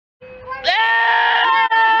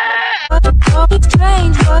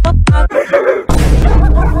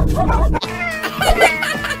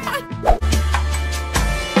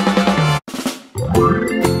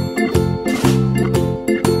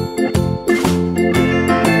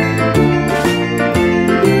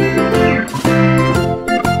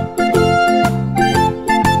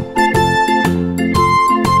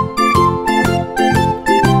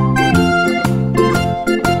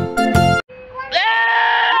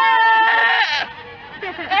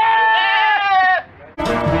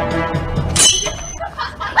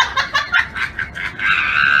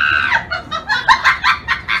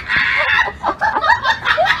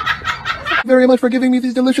very much for giving me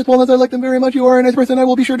these delicious walnuts. I like them very much. You are a nice person. I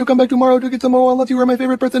will be sure to come back tomorrow to get some more walnuts. You are my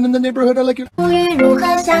favorite person in the neighborhood. I like you. 无论如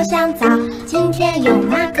何想想早，今天有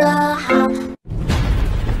哪个好？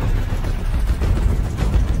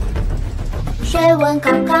水温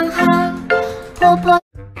刚刚好，婆婆。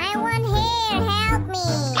I want hair, help me.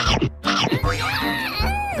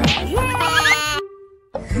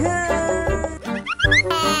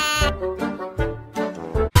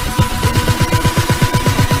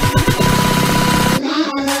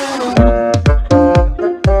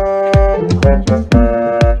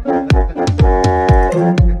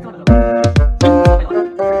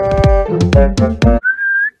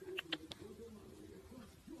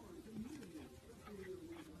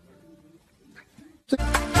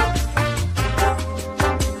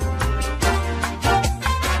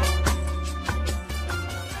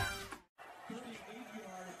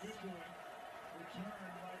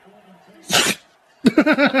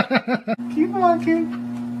 Keep walking.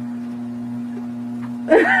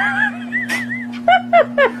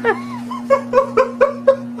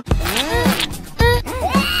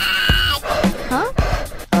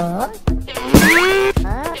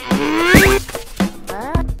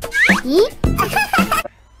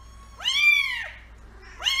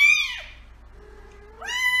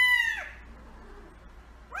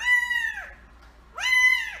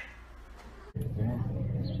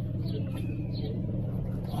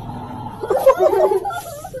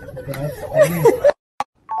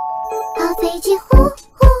好飞机呼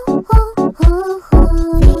呼呼呼呼，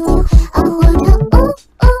飞机啊火车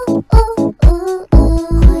呜呜呜呜呜，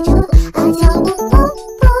火车啊脚步噗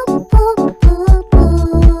噗噗噗噗，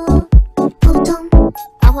扑通。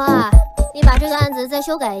阿花，你把这个案子再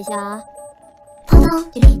修改一下啊。扑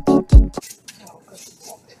通，滴滴滴滴。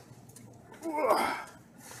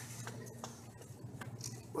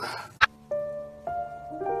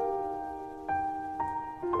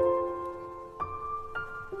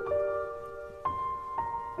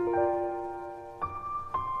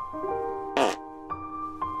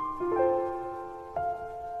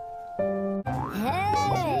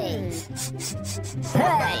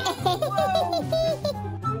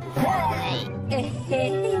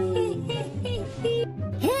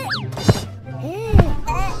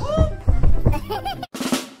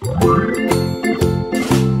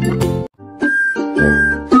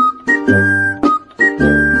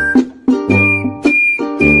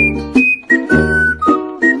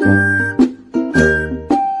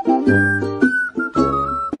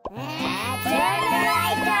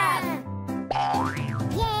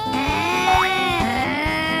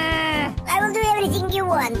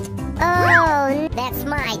Oh, that's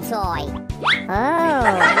my toy. Oh.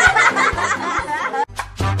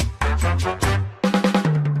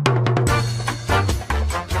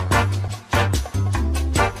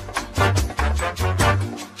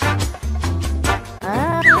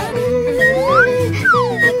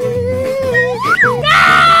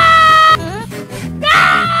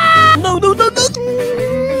 No, no, no, no.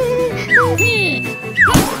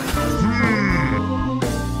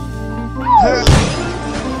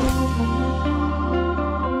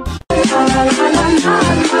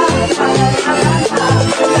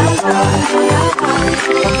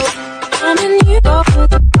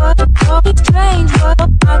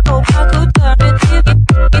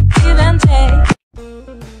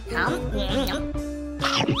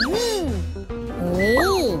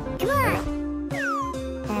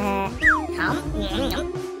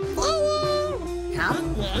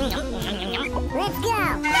 Let's go.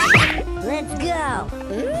 Let's go.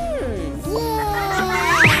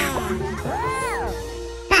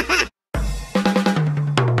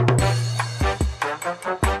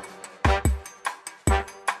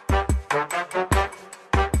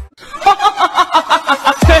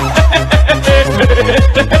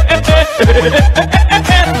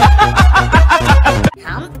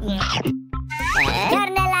 Turn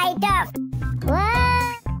the light off.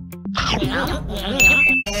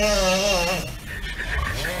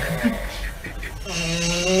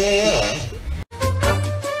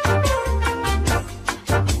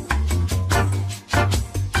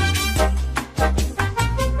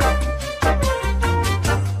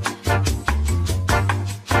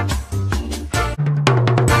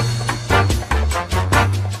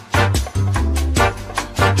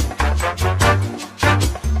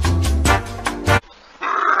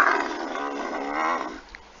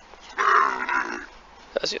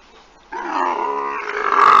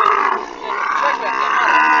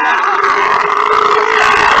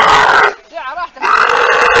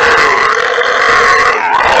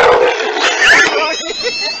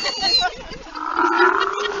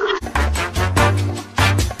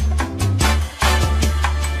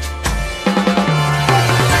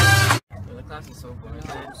 That is so good.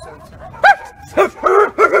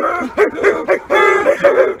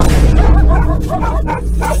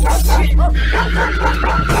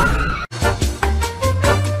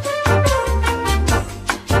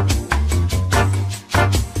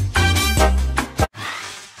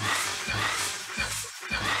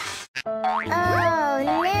 Oh no!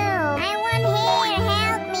 I want hair!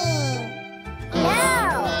 Help me!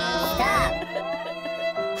 No! Stop!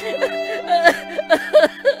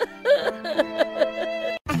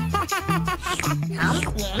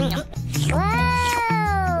 Whoa!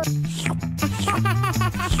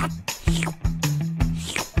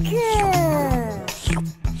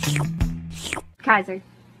 Kaiser.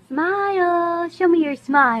 Smile! Show me your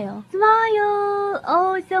smile. Smile!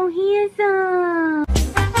 Oh, so handsome!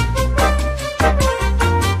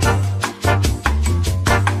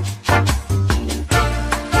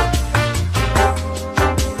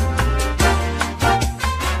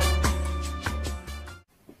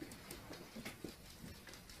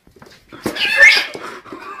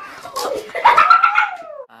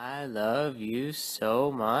 I love you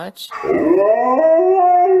so much.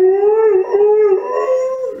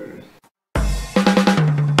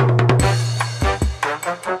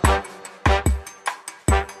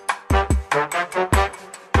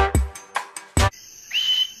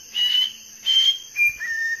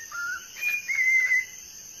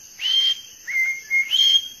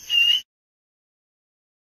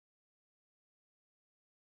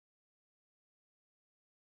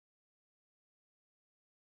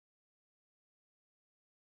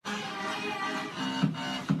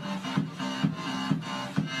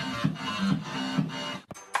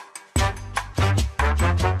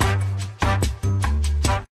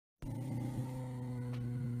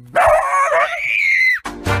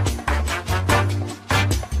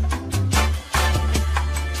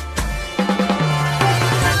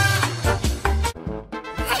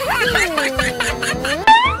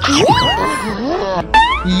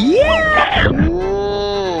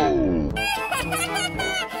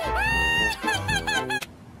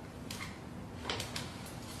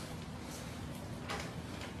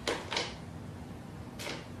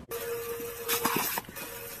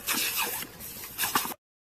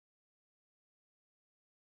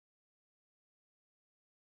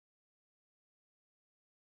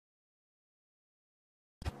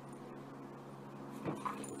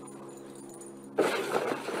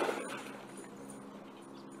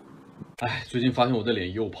哎，最近发现我的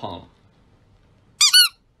脸又胖了。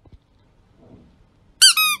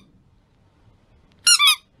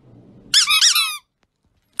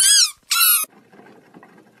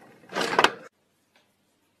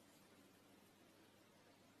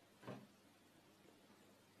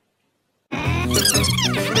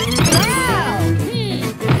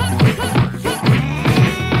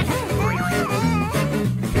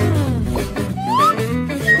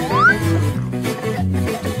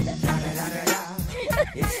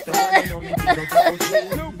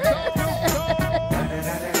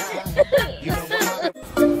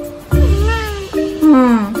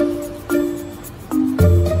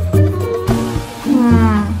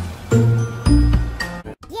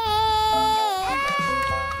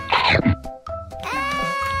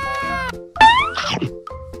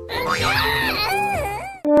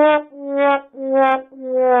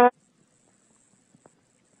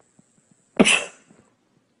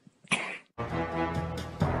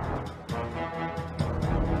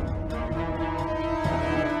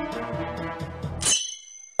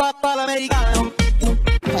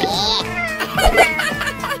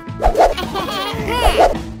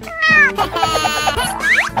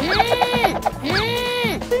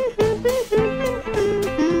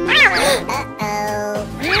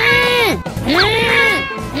Uh-oh.